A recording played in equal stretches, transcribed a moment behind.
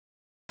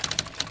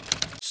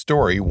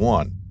Story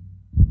 1.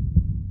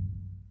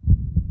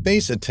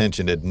 Faye's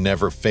attention had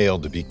never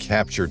failed to be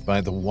captured by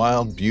the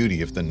wild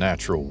beauty of the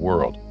natural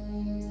world.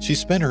 She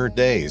spent her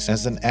days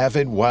as an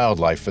avid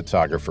wildlife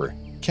photographer,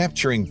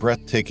 capturing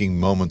breathtaking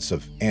moments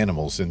of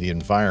animals in the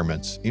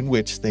environments in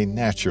which they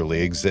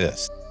naturally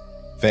exist.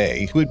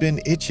 Faye, who had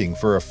been itching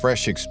for a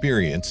fresh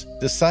experience,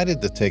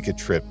 decided to take a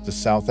trip to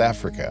South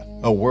Africa,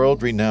 a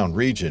world-renowned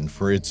region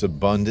for its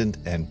abundant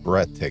and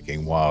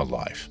breathtaking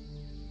wildlife.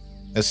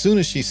 As soon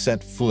as she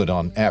set foot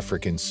on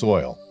African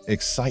soil,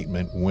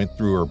 excitement went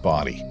through her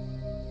body.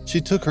 She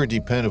took her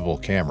dependable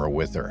camera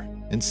with her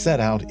and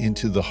set out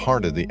into the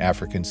heart of the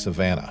African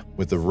savannah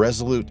with the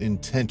resolute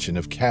intention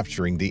of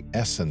capturing the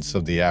essence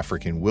of the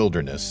African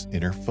wilderness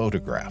in her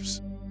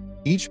photographs.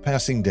 Each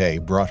passing day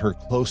brought her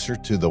closer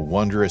to the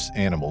wondrous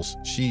animals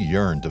she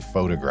yearned to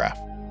photograph,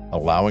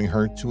 allowing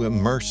her to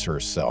immerse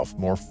herself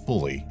more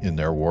fully in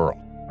their world.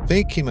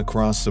 Faye came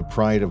across the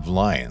pride of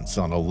lions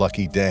on a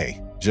lucky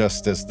day,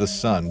 just as the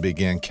sun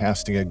began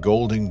casting a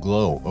golden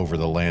glow over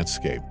the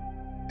landscape.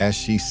 As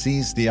she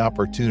seized the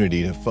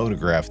opportunity to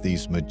photograph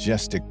these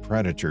majestic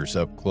predators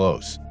up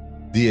close,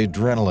 the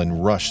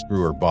adrenaline rushed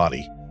through her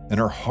body and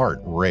her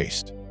heart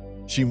raced.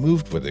 She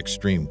moved with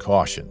extreme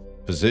caution,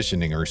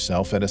 positioning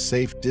herself at a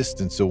safe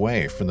distance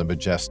away from the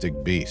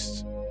majestic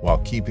beasts, while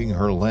keeping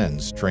her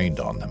lens trained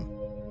on them.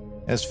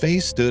 As Faye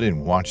stood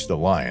and watched the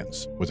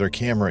lions, with her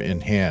camera in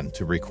hand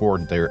to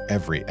record their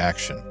every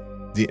action,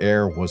 the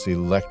air was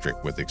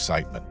electric with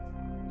excitement.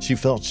 She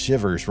felt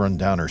shivers run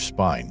down her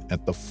spine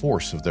at the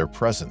force of their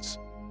presence,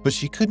 but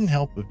she couldn't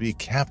help but be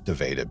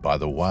captivated by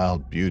the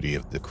wild beauty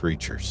of the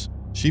creatures.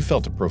 She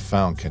felt a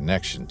profound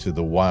connection to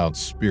the wild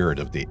spirit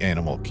of the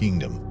animal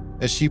kingdom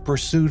as she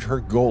pursued her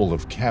goal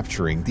of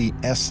capturing the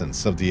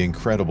essence of the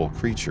incredible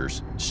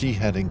creatures she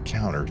had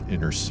encountered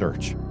in her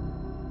search.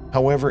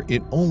 However,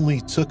 it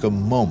only took a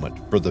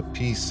moment for the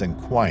peace and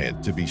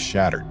quiet to be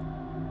shattered.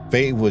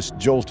 Faye was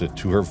jolted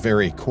to her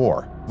very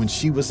core when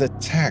she was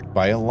attacked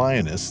by a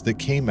lioness that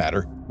came at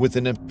her with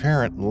an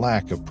apparent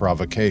lack of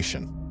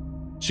provocation.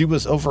 She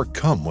was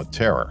overcome with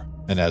terror,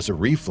 and as a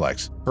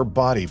reflex, her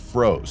body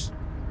froze.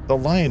 The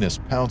lioness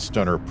pounced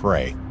on her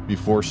prey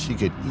before she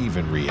could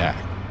even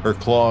react, her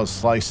claws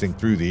slicing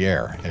through the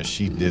air as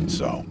she did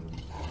so.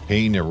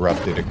 Pain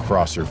erupted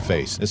across her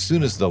face as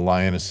soon as the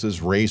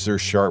lioness's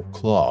razor-sharp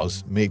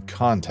claws made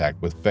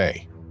contact with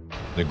Faye.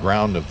 The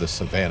ground of the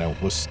savannah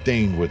was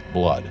stained with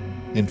blood,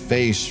 and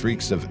Faye's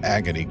shrieks of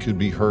agony could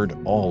be heard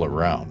all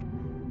around.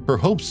 Her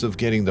hopes of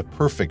getting the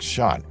perfect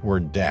shot were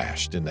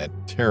dashed in that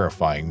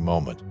terrifying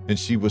moment, and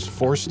she was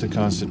forced to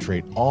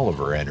concentrate all of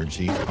her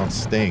energy on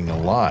staying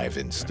alive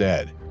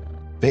instead.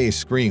 Faye's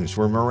screams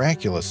were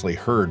miraculously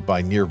heard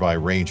by nearby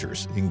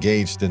rangers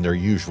engaged in their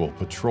usual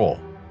patrol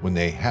when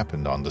they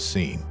happened on the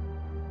scene.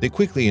 They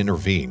quickly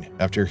intervened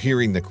after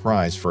hearing the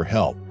cries for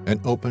help and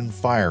opened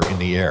fire in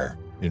the air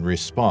in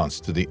response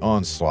to the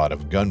onslaught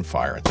of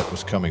gunfire that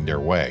was coming their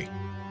way.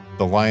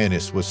 The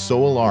lioness was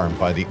so alarmed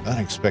by the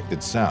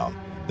unexpected sound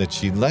that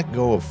she let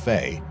go of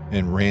Faye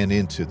and ran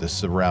into the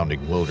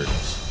surrounding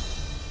wilderness.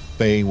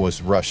 Faye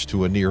was rushed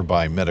to a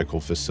nearby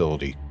medical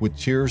facility with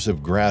tears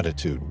of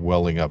gratitude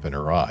welling up in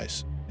her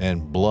eyes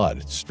and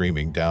blood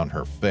streaming down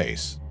her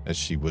face as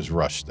she was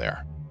rushed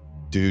there.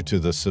 Due to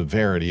the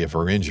severity of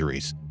her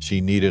injuries,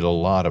 she needed a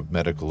lot of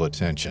medical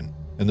attention,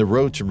 and the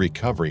road to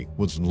recovery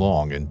was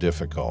long and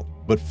difficult.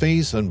 But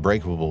Faye's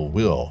unbreakable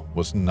will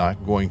was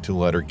not going to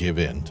let her give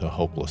in to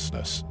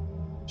hopelessness.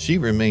 She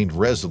remained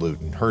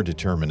resolute in her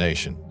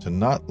determination to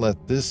not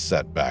let this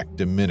setback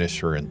diminish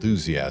her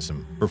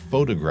enthusiasm for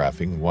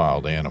photographing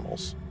wild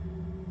animals.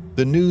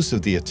 The news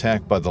of the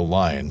attack by the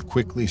lion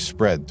quickly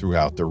spread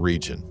throughout the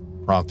region,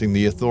 prompting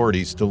the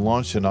authorities to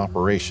launch an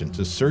operation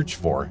to search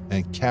for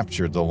and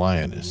capture the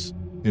lioness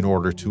in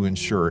order to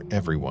ensure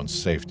everyone's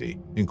safety,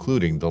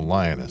 including the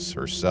lioness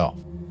herself.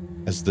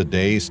 As the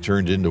days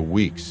turned into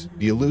weeks,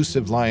 the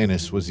elusive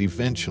lioness was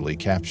eventually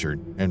captured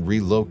and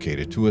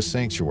relocated to a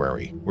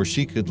sanctuary where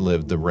she could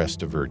live the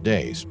rest of her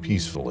days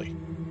peacefully.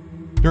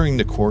 During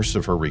the course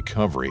of her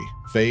recovery,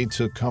 Faye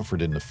took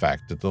comfort in the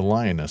fact that the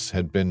lioness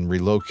had been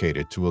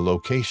relocated to a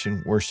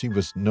location where she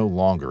was no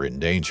longer in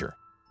danger.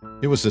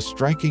 It was a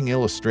striking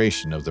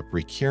illustration of the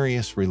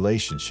precarious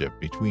relationship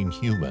between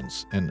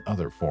humans and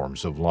other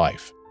forms of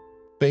life.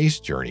 Faye's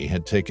journey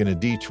had taken a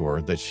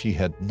detour that she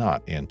had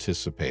not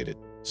anticipated.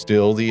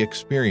 Still, the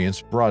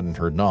experience broadened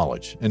her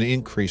knowledge and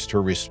increased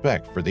her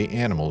respect for the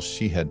animals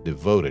she had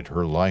devoted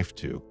her life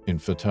to in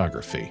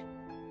photography.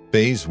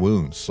 Faye's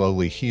wound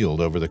slowly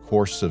healed over the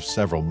course of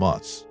several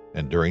months,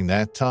 and during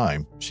that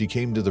time, she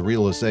came to the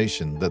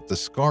realization that the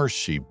scars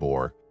she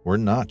bore were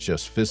not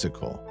just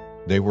physical,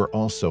 they were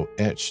also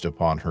etched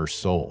upon her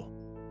soul.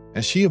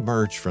 As she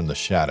emerged from the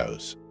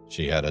shadows,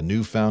 she had a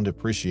newfound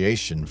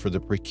appreciation for the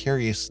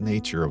precarious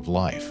nature of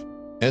life,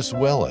 as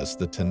well as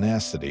the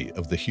tenacity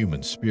of the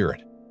human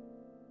spirit.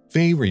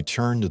 Faye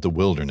returned to the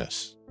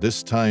wilderness,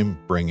 this time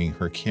bringing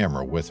her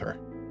camera with her.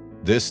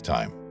 This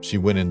time, she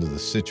went into the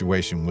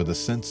situation with a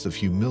sense of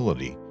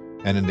humility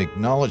and an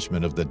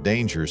acknowledgement of the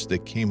dangers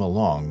that came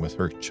along with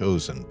her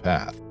chosen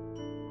path.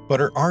 But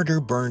her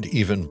ardor burned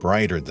even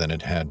brighter than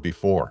it had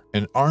before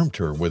and armed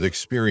her with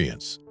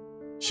experience.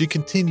 She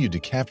continued to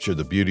capture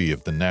the beauty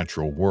of the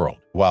natural world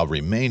while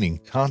remaining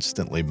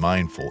constantly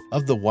mindful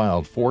of the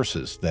wild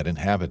forces that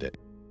inhabit it.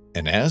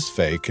 And as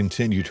Faye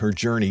continued her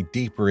journey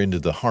deeper into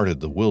the heart of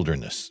the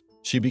wilderness,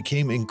 she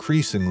became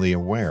increasingly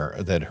aware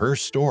that her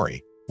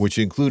story, which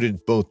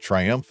included both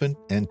triumphant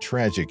and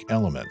tragic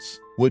elements,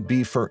 would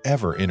be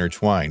forever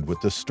intertwined with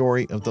the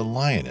story of the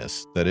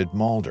lioness that had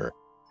mauled her.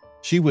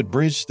 She would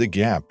bridge the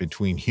gap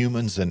between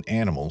humans and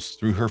animals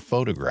through her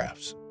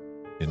photographs,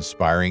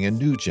 inspiring a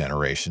new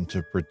generation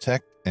to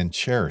protect and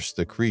cherish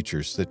the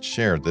creatures that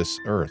share this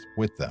earth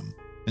with them.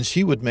 And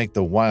she would make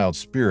the wild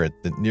spirit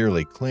that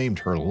nearly claimed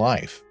her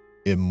life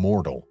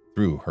immortal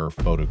through her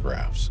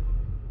photographs.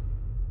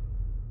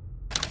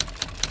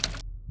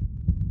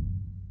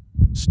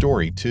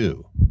 Story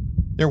 2.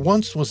 There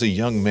once was a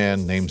young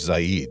man named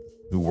Zaid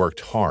who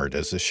worked hard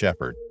as a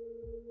shepherd.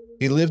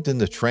 He lived in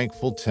the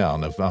tranquil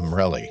town of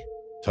Amreli,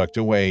 tucked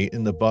away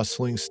in the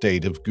bustling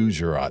state of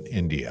Gujarat,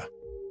 India.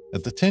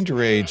 At the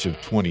tender age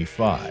of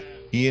 25,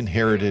 he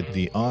inherited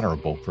the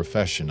honorable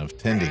profession of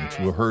tending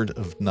to a herd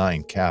of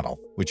 9 cattle,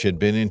 which had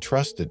been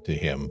entrusted to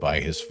him by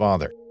his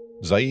father.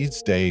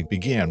 Zaid's day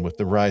began with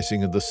the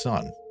rising of the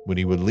sun, when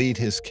he would lead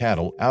his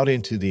cattle out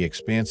into the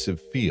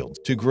expansive fields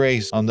to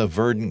graze on the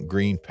verdant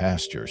green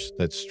pastures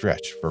that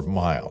stretched for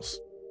miles.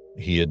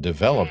 He had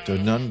developed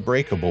an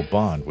unbreakable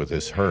bond with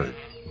his herd,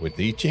 with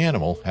each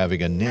animal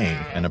having a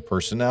name and a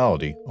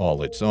personality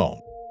all its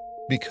own.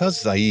 Because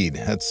Zaid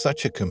had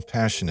such a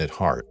compassionate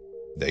heart,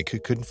 they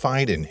could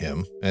confide in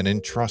him and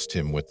entrust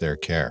him with their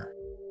care.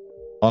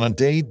 On a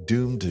day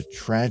doomed to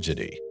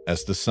tragedy,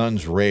 as the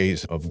sun's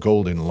rays of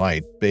golden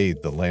light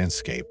bathed the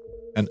landscape,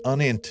 an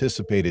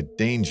unanticipated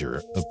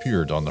danger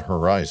appeared on the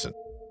horizon.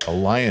 A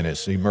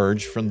lioness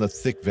emerged from the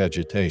thick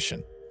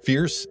vegetation,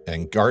 fierce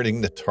and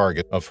guarding the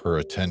target of her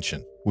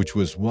attention, which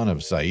was one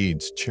of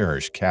Zaid's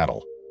cherished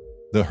cattle.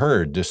 The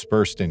herd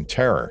dispersed in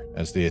terror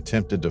as they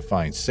attempted to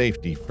find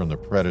safety from the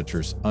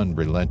predator's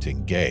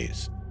unrelenting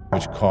gaze,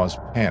 which caused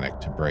panic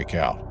to break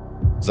out.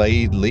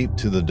 Zaid leaped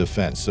to the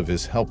defense of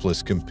his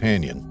helpless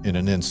companion in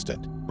an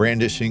instant,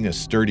 brandishing a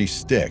sturdy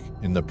stick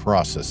in the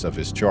process of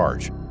his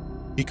charge.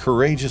 He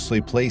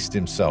courageously placed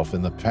himself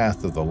in the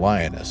path of the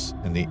lioness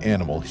and the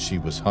animal she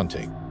was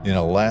hunting, in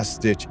a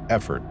last-ditch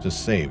effort to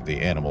save the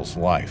animal's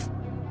life.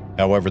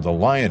 However, the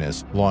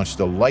lioness launched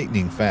a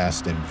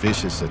lightning-fast and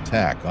vicious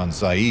attack on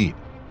Zaid,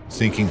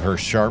 sinking her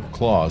sharp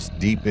claws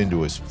deep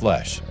into his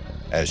flesh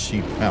as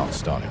she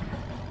pounced on him.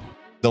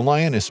 The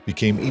lioness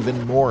became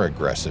even more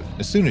aggressive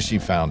as soon as she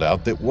found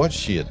out that what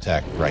she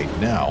attacked right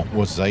now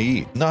was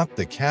Zaid, not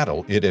the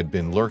cattle it had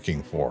been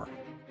lurking for.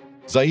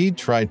 Zaid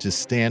tried to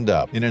stand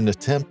up in an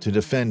attempt to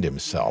defend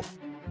himself,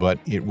 but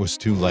it was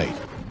too late.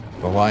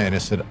 The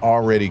lioness had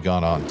already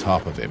gone on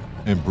top of him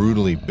and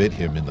brutally bit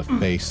him in the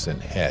face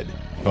and head,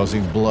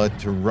 causing blood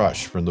to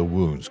rush from the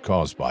wounds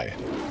caused by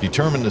it.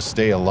 Determined to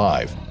stay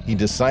alive, he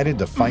decided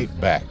to fight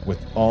back with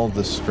all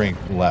the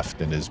strength left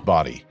in his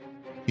body.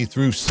 He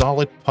threw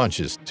solid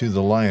punches to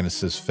the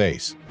lioness's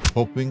face,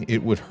 hoping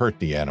it would hurt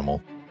the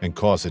animal and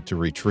cause it to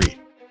retreat.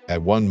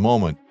 At one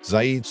moment,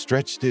 Zaid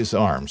stretched his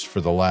arms for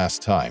the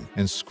last time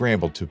and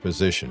scrambled to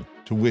position,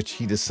 to which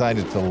he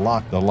decided to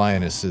lock the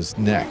lioness's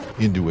neck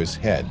into his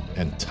head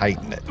and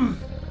tighten it.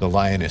 The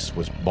lioness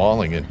was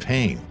bawling in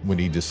pain when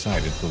he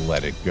decided to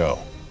let it go.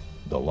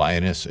 The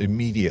lioness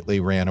immediately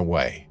ran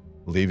away,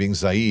 leaving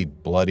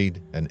Zaid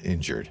bloodied and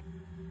injured.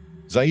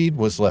 Zaid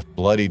was left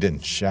bloodied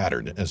and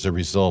shattered as a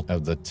result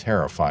of the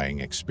terrifying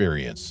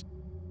experience.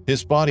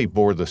 His body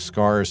bore the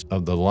scars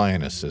of the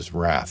lioness's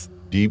wrath,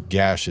 deep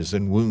gashes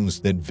and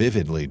wounds that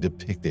vividly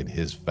depicted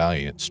his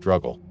valiant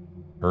struggle.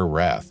 Her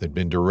wrath had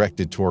been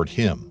directed toward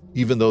him,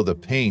 even though the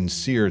pain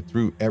seared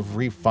through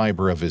every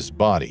fiber of his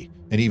body,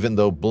 and even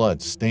though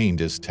blood stained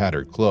his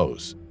tattered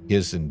clothes,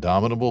 his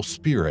indomitable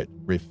spirit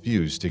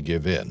refused to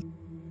give in.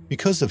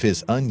 Because of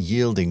his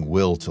unyielding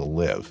will to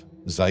live,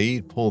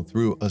 Zaid pulled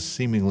through a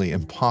seemingly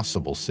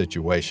impossible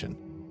situation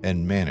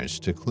and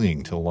managed to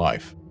cling to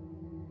life.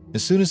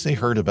 As soon as they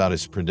heard about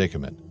his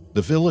predicament,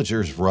 the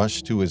villagers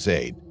rushed to his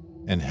aid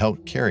and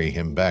helped carry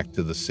him back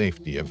to the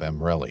safety of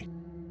Amreli.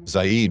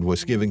 Zaid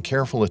was given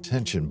careful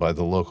attention by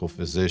the local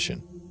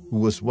physician, who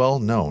was well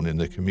known in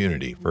the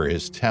community for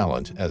his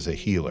talent as a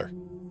healer.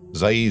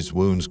 Zaid's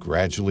wounds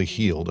gradually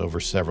healed over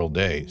several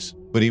days,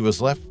 but he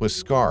was left with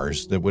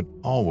scars that would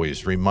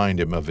always remind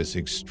him of his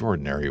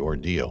extraordinary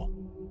ordeal.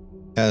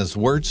 As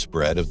word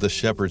spread of the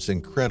shepherd's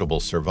incredible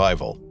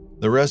survival,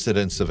 the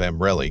residents of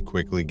Amreli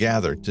quickly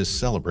gathered to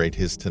celebrate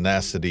his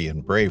tenacity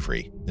and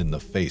bravery in the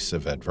face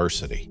of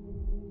adversity.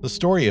 The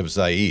story of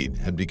Zaid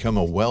had become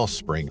a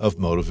wellspring of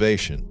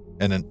motivation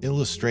and an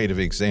illustrative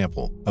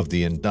example of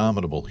the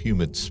indomitable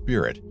human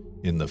spirit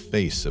in the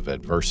face of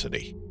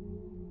adversity.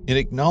 In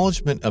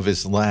acknowledgement of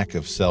his lack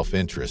of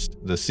self-interest,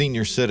 the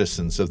senior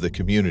citizens of the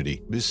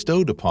community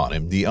bestowed upon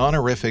him the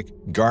honorific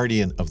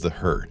Guardian of the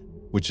Herd,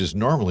 which is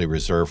normally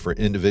reserved for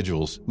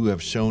individuals who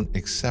have shown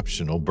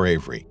exceptional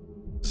bravery.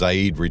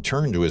 Zaid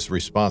returned to his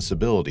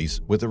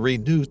responsibilities with a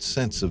renewed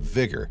sense of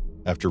vigor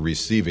after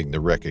receiving the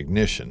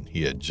recognition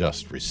he had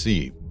just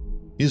received.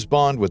 His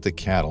bond with the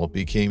cattle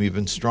became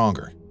even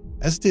stronger,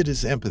 as did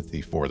his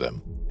empathy for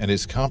them and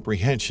his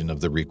comprehension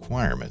of the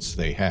requirements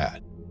they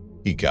had.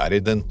 He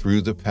guided them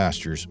through the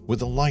pastures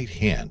with a light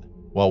hand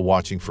while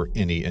watching for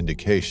any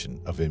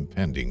indication of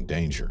impending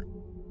danger.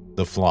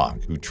 The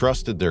flock, who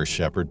trusted their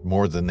shepherd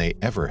more than they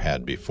ever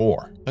had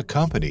before,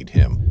 accompanied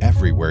him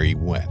everywhere he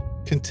went,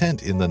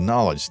 content in the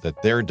knowledge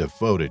that their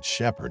devoted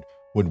shepherd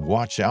would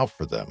watch out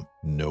for them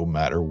no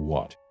matter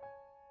what.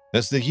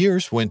 As the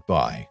years went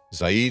by,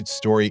 Zaid's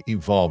story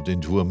evolved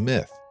into a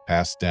myth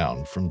passed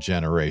down from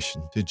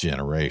generation to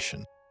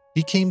generation.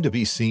 He came to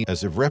be seen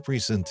as a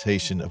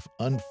representation of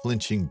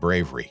unflinching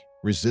bravery,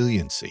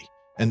 resiliency,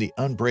 and the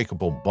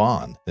unbreakable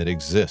bond that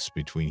exists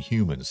between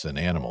humans and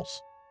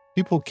animals.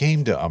 People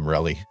came to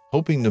Amreli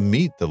hoping to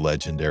meet the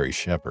legendary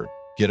shepherd,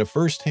 get a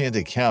first-hand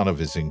account of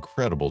his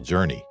incredible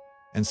journey,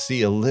 and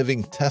see a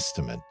living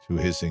testament to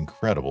his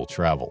incredible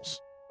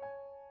travels.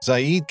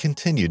 Zaid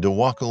continued to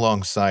walk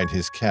alongside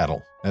his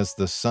cattle as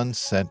the sun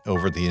set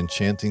over the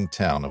enchanting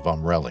town of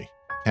Amreli,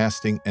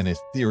 casting an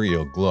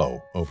ethereal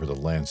glow over the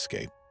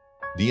landscape.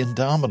 The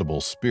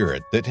indomitable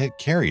spirit that had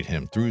carried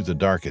him through the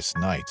darkest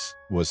nights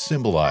was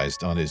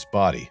symbolized on his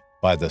body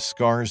by the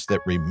scars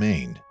that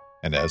remained,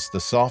 and as the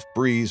soft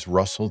breeze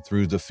rustled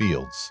through the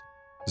fields,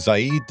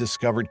 Zaid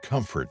discovered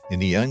comfort in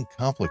the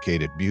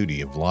uncomplicated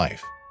beauty of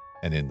life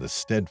and in the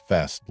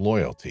steadfast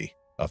loyalty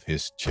of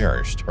his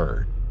cherished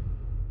herd.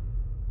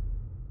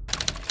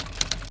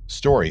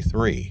 Story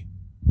 3.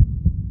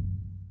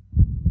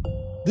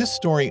 This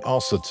story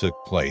also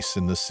took place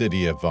in the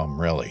city of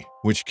Amreli,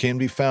 which can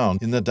be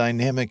found in the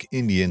dynamic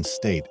Indian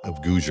state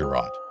of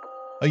Gujarat.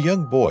 A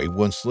young boy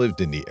once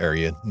lived in the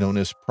area known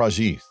as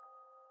Prajith.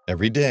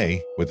 Every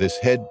day, with his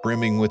head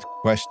brimming with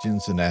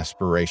questions and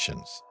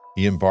aspirations,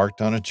 he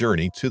embarked on a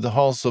journey to the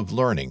halls of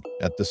learning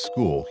at the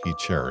school he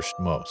cherished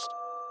most.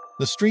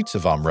 The streets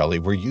of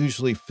Amreli were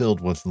usually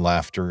filled with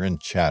laughter and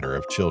chatter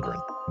of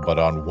children, but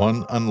on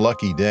one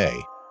unlucky day,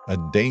 a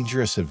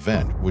dangerous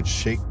event would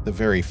shake the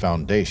very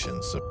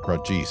foundations of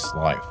Prajith's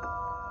life.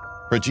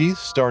 Prajith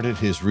started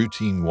his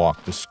routine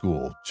walk to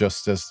school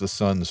just as the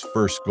sun's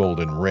first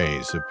golden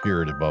rays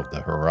appeared above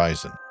the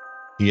horizon.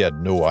 He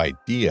had no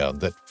idea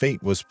that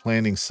fate was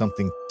planning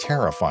something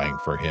terrifying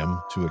for him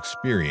to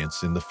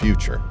experience in the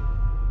future.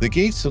 The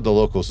gates of the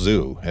local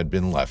zoo had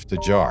been left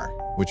ajar,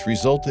 which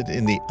resulted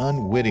in the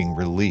unwitting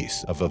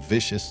release of a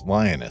vicious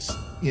lioness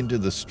into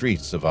the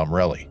streets of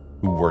Amreli,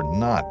 who were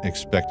not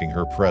expecting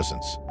her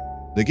presence.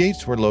 The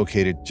gates were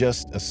located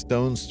just a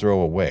stone's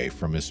throw away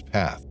from his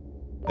path.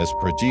 As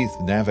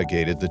Prajith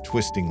navigated the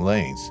twisting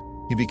lanes,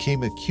 he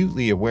became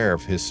acutely aware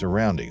of his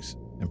surroundings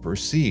and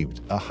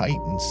perceived a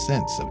heightened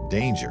sense of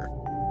danger.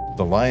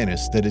 The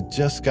lioness that had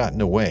just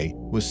gotten away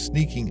was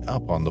sneaking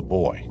up on the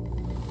boy,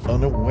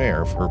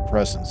 unaware of her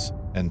presence,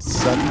 and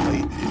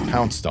suddenly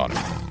pounced on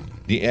him.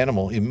 The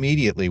animal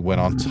immediately went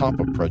on top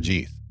of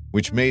Prajith,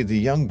 which made the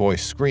young boy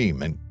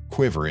scream and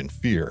quiver in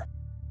fear.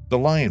 The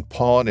lion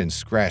pawed and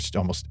scratched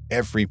almost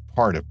every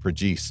part of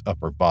Prajith's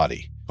upper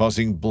body,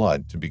 causing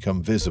blood to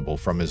become visible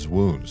from his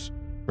wounds.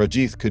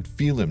 Prajith could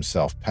feel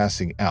himself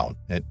passing out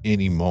at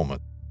any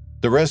moment.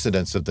 The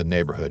residents of the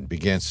neighborhood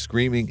began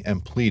screaming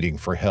and pleading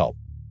for help,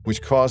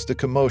 which caused a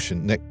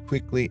commotion that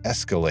quickly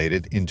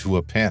escalated into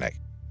a panic.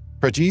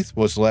 Prajith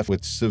was left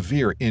with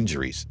severe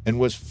injuries and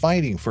was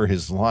fighting for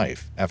his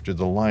life after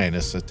the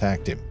lioness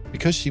attacked him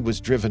because she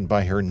was driven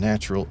by her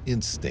natural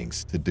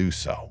instincts to do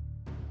so.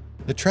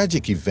 The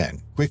tragic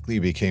event quickly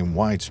became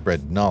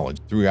widespread knowledge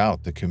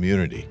throughout the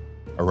community,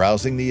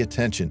 arousing the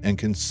attention and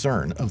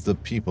concern of the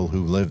people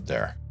who lived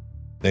there.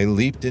 They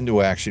leaped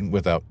into action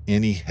without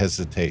any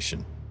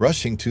hesitation,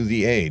 rushing to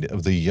the aid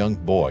of the young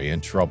boy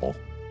in trouble.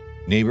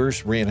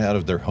 Neighbors ran out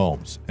of their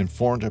homes and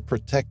formed a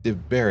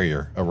protective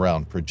barrier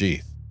around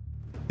Prajith.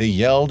 They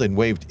yelled and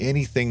waved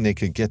anything they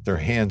could get their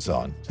hands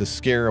on to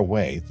scare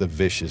away the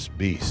vicious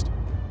beast.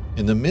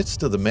 In the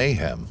midst of the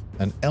mayhem,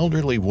 an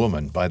elderly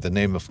woman by the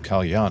name of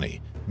Kalyani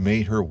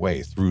made her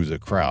way through the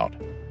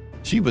crowd.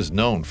 She was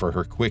known for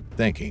her quick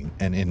thinking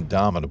and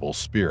indomitable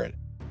spirit,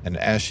 and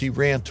as she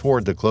ran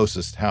toward the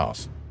closest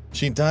house,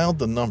 she dialed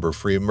the number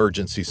for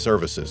emergency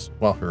services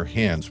while her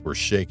hands were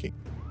shaking.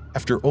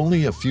 After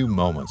only a few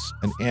moments,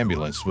 an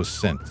ambulance was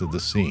sent to the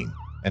scene,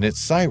 and its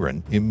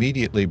siren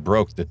immediately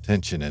broke the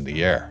tension in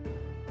the air.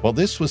 While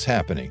this was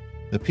happening,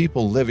 the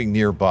people living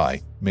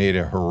nearby made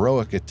a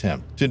heroic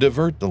attempt to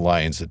divert the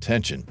lion's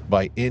attention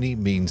by any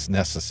means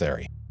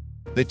necessary.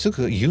 They took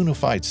a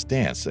unified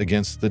stance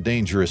against the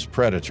dangerous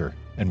predator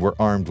and were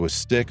armed with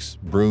sticks,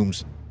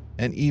 brooms,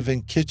 and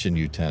even kitchen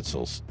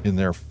utensils in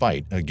their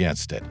fight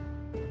against it.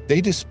 They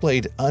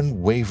displayed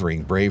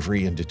unwavering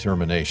bravery and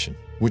determination,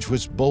 which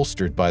was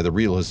bolstered by the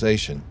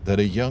realization that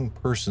a young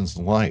person's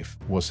life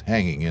was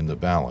hanging in the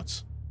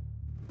balance.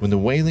 When the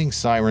wailing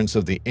sirens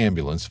of the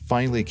ambulance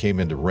finally came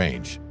into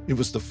range, It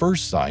was the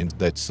first sign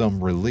that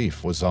some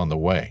relief was on the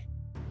way.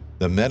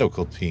 The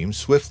medical team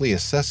swiftly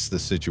assessed the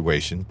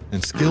situation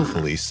and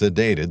skillfully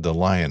sedated the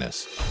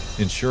lioness,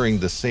 ensuring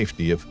the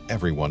safety of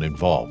everyone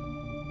involved.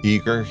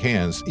 Eager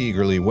hands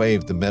eagerly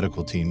waved the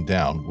medical team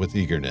down with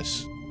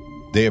eagerness.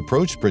 They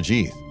approached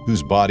Prajeeth,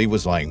 whose body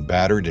was lying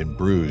battered and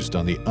bruised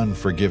on the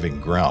unforgiving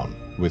ground,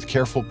 with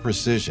careful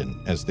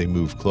precision as they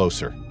moved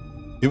closer.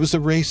 It was a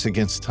race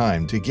against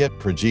time to get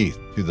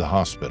Prajeeth to the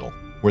hospital,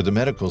 where the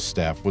medical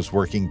staff was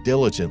working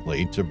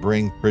diligently to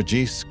bring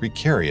Prajeeth's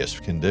precarious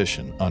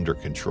condition under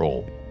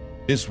control.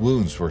 His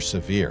wounds were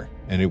severe,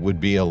 and it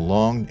would be a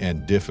long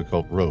and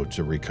difficult road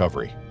to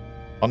recovery.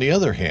 On the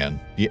other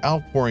hand, the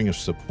outpouring of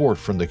support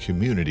from the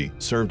community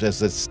served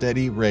as a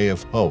steady ray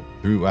of hope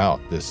throughout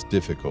this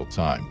difficult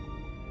time.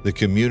 The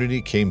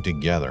community came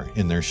together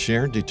in their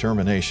shared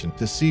determination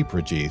to see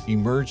Prajeeth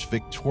emerge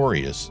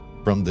victorious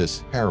from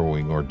this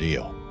harrowing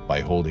ordeal by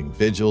holding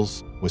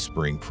vigils,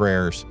 whispering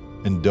prayers,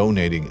 and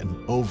donating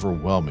an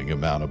overwhelming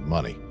amount of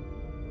money.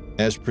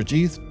 As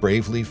Prajeeth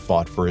bravely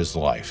fought for his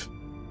life,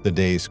 the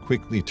days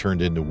quickly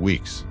turned into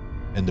weeks,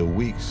 and the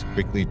weeks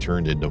quickly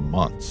turned into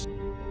months.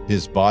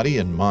 His body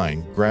and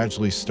mind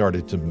gradually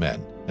started to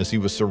mend as he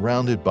was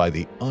surrounded by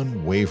the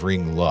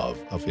unwavering love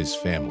of his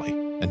family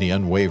and the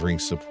unwavering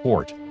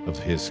support of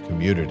his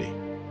community.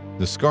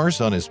 The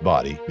scars on his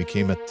body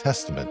became a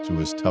testament to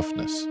his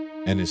toughness,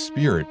 and his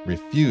spirit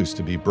refused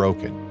to be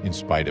broken in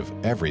spite of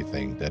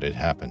everything that had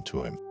happened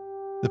to him.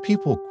 The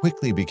people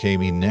quickly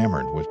became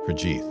enamored with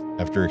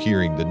Prajeeth after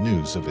hearing the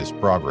news of his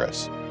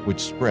progress, which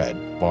spread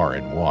far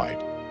and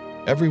wide.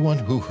 Everyone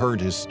who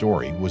heard his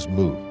story was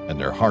moved, and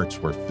their hearts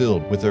were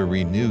filled with a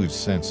renewed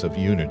sense of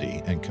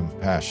unity and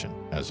compassion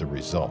as a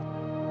result.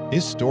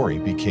 His story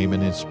became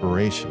an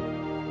inspiration.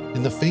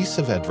 In the face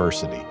of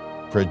adversity,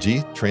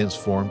 Prajeeth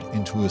transformed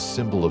into a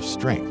symbol of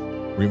strength,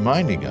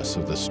 reminding us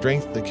of the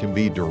strength that can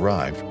be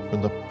derived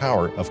from the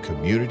power of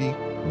community,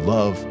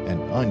 love, and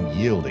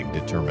unyielding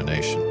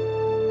determination.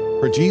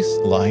 Prajeeth's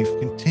life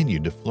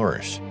continued to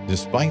flourish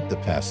despite the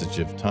passage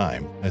of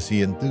time as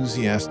he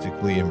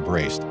enthusiastically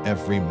embraced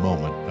every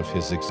moment of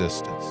his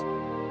existence.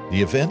 The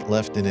event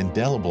left an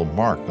indelible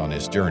mark on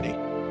his journey,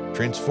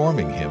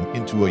 transforming him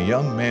into a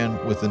young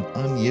man with an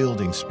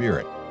unyielding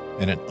spirit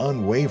and an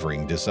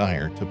unwavering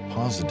desire to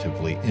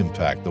positively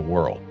impact the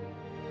world.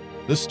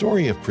 The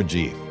story of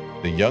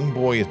Prajeeth, the young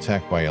boy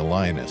attacked by a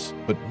lioness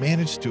but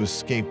managed to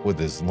escape with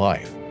his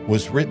life,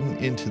 was written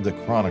into the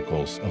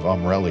chronicles of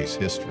Amreli's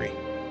history.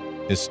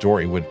 His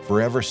story would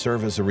forever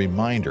serve as a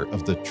reminder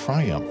of the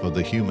triumph of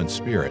the human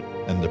spirit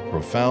and the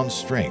profound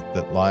strength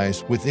that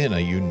lies within a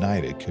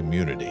united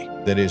community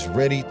that is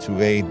ready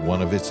to aid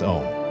one of its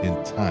own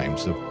in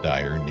times of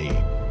dire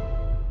need.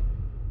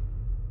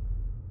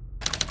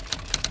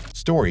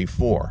 Story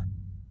 4.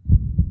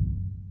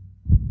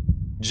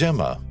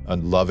 Gemma, a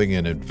loving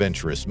and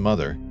adventurous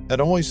mother,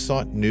 had always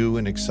sought new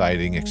and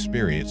exciting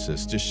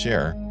experiences to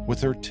share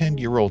with her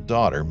 10-year-old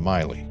daughter,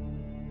 Miley.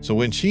 So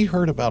when she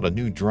heard about a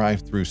new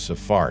drive-through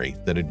safari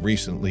that had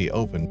recently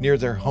opened near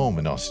their home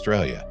in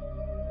Australia,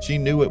 she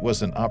knew it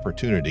was an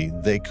opportunity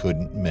they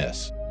couldn't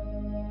miss.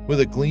 With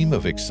a gleam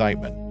of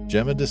excitement,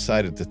 Gemma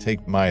decided to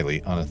take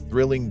Miley on a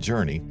thrilling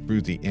journey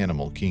through the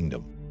animal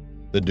kingdom.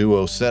 The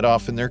duo set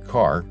off in their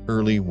car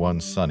early one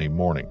sunny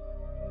morning,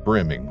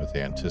 brimming with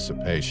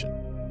anticipation.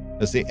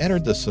 As they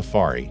entered the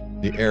safari,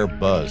 the air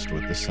buzzed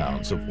with the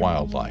sounds of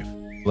wildlife,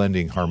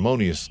 blending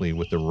harmoniously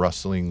with the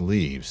rustling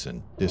leaves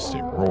and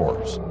distant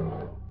roars.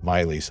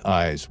 Miley's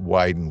eyes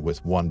widened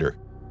with wonder,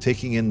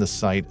 taking in the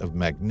sight of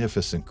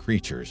magnificent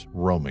creatures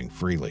roaming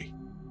freely.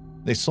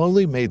 They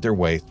slowly made their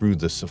way through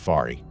the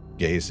safari,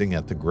 gazing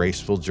at the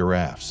graceful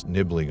giraffes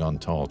nibbling on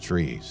tall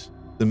trees,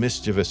 the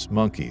mischievous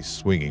monkeys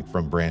swinging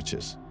from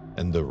branches,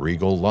 and the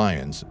regal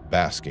lions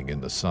basking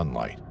in the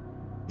sunlight.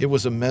 It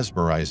was a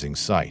mesmerizing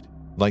sight,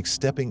 like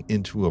stepping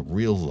into a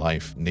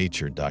real-life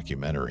nature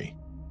documentary.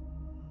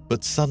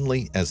 But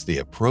suddenly, as they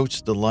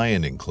approached the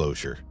lion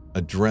enclosure,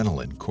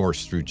 adrenaline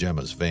coursed through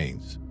Gemma's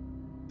veins.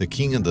 The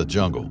king of the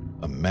jungle,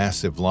 a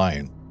massive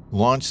lion,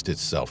 launched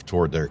itself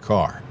toward their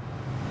car.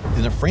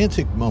 In a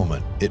frantic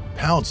moment, it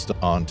pounced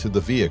onto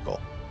the vehicle,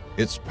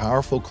 its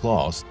powerful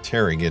claws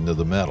tearing into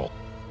the metal.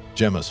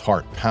 Gemma's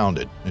heart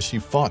pounded as she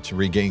fought to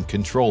regain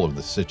control of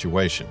the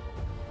situation.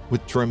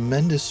 With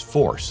tremendous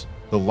force,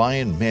 the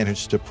lion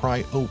managed to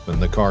pry open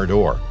the car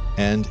door,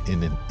 and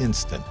in an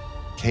instant,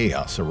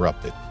 chaos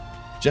erupted.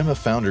 Gemma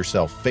found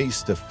herself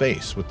face to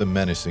face with the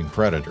menacing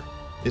predator,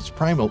 its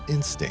primal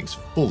instincts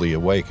fully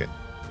awakened.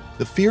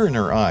 The fear in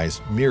her eyes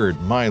mirrored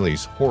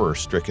Miley's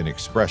horror-stricken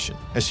expression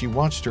as she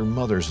watched her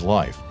mother's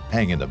life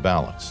hang in the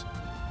balance.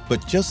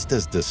 But just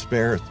as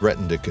despair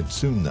threatened to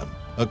consume them,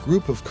 a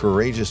group of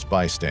courageous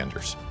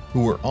bystanders,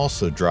 who were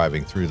also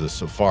driving through the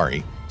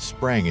safari,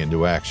 sprang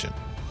into action.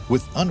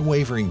 With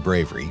unwavering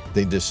bravery,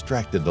 they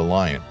distracted the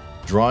lion,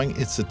 drawing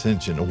its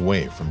attention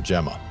away from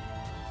Gemma.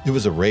 It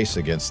was a race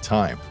against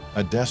time,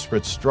 a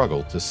desperate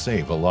struggle to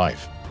save a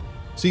life.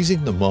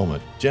 Seizing the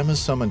moment, Gemma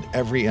summoned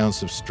every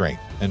ounce of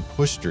strength and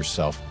pushed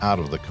herself out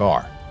of the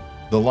car.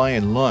 The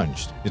lion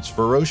lunged, its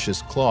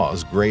ferocious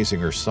claws grazing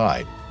her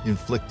side,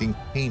 inflicting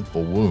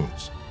painful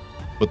wounds.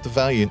 But the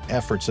valiant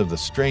efforts of the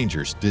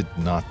strangers did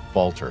not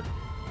falter.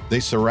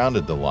 They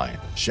surrounded the lion,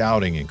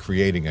 shouting and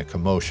creating a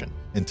commotion,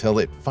 until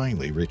it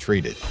finally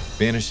retreated,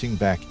 vanishing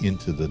back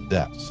into the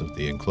depths of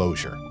the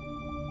enclosure.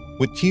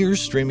 With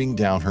tears streaming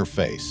down her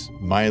face,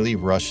 Miley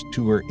rushed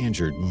to her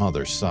injured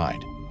mother's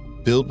side,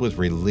 filled with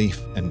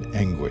relief and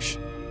anguish.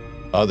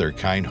 Other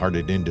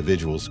kind-hearted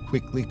individuals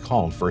quickly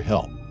called for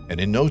help, and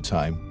in no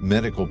time,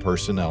 medical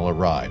personnel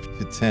arrived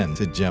to tend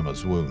to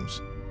Gemma's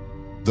wounds.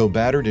 Though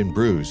battered and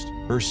bruised,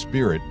 her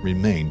spirit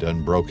remained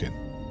unbroken.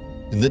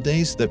 In the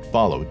days that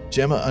followed,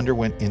 Gemma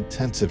underwent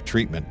intensive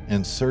treatment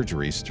and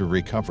surgeries to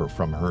recover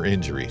from her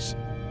injuries.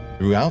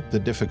 Throughout the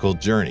difficult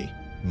journey,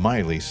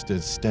 Miley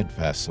stood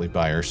steadfastly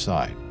by her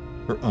side,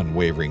 her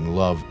unwavering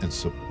love and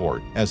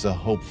support as a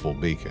hopeful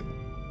beacon.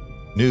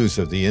 News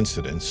of the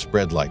incident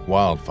spread like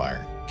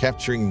wildfire,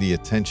 capturing the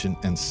attention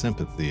and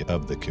sympathy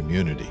of the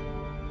community.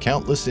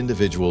 Countless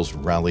individuals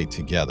rallied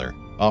together,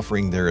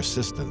 offering their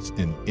assistance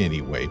in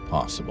any way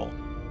possible.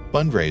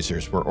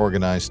 Fundraisers were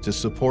organized to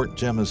support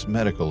Gemma's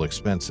medical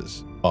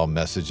expenses, while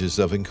messages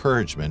of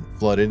encouragement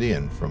flooded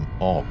in from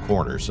all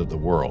corners of the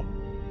world.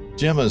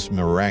 Gemma's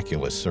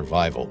miraculous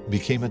survival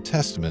became a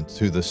testament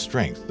to the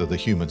strength of the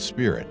human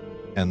spirit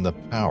and the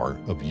power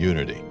of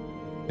unity.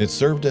 It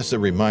served as a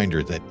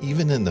reminder that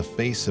even in the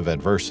face of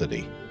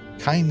adversity,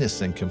 kindness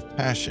and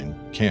compassion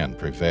can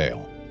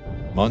prevail.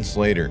 Months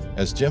later,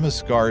 as Gemma's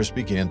scars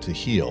began to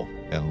heal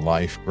and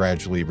life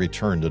gradually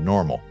returned to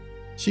normal,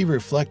 she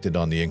reflected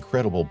on the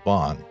incredible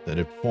bond that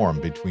had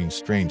formed between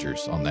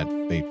strangers on that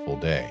fateful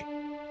day.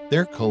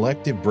 Their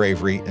collective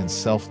bravery and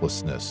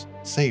selflessness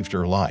saved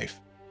her life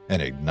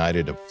and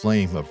ignited a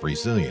flame of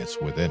resilience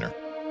within her.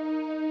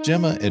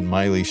 Gemma and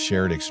Miley's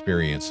shared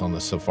experience on the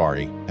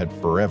safari had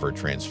forever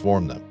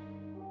transformed them.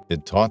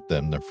 It taught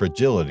them the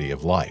fragility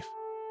of life,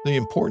 the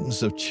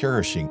importance of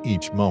cherishing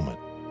each moment,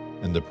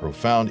 and the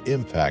profound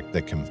impact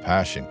that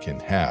compassion can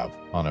have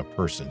on a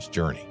person's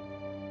journey.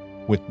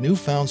 With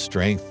newfound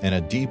strength and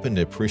a deepened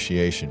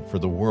appreciation for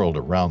the world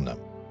around them,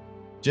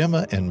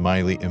 Gemma and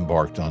Miley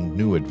embarked on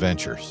new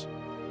adventures,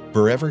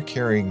 forever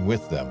carrying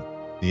with them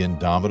the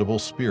indomitable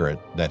spirit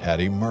that had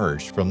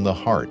emerged from the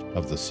heart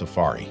of the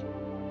safari.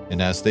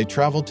 And as they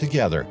traveled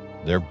together,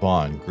 their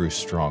bond grew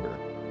stronger,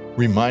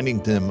 reminding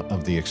them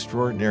of the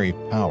extraordinary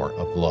power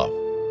of love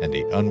and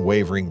the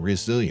unwavering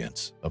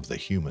resilience of the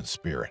human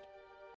spirit.